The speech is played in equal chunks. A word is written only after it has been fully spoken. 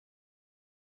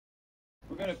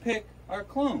gonna pick our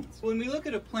clones. When we look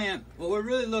at a plant, what we're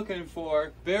really looking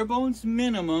for, bare bones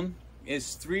minimum,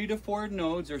 is 3 to 4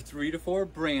 nodes or 3 to 4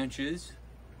 branches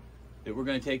that we're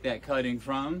gonna take that cutting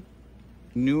from.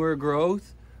 Newer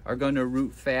growth are gonna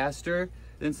root faster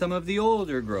than some of the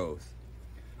older growth.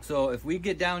 So if we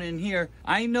get down in here,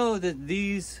 I know that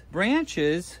these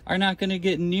branches are not gonna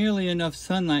get nearly enough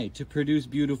sunlight to produce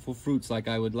beautiful fruits like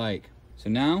I would like.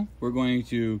 So now we're going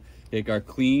to take our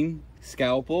clean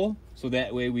scalpel, so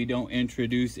that way we don't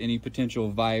introduce any potential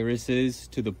viruses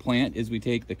to the plant as we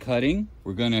take the cutting.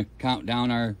 We're gonna count down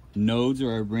our nodes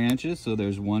or our branches. So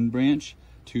there's 1 branch,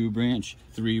 2 branch,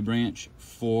 3 branch,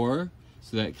 4.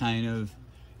 So that kind of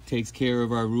takes care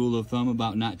of our rule of thumb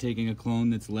about not taking a clone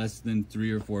that's less than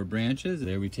 3 or 4 branches.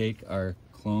 There we take our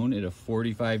clone at a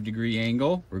 45-degree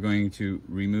angle. We're going to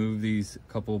remove these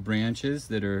couple branches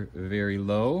that are very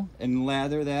low and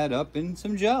lather that up in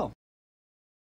some gel.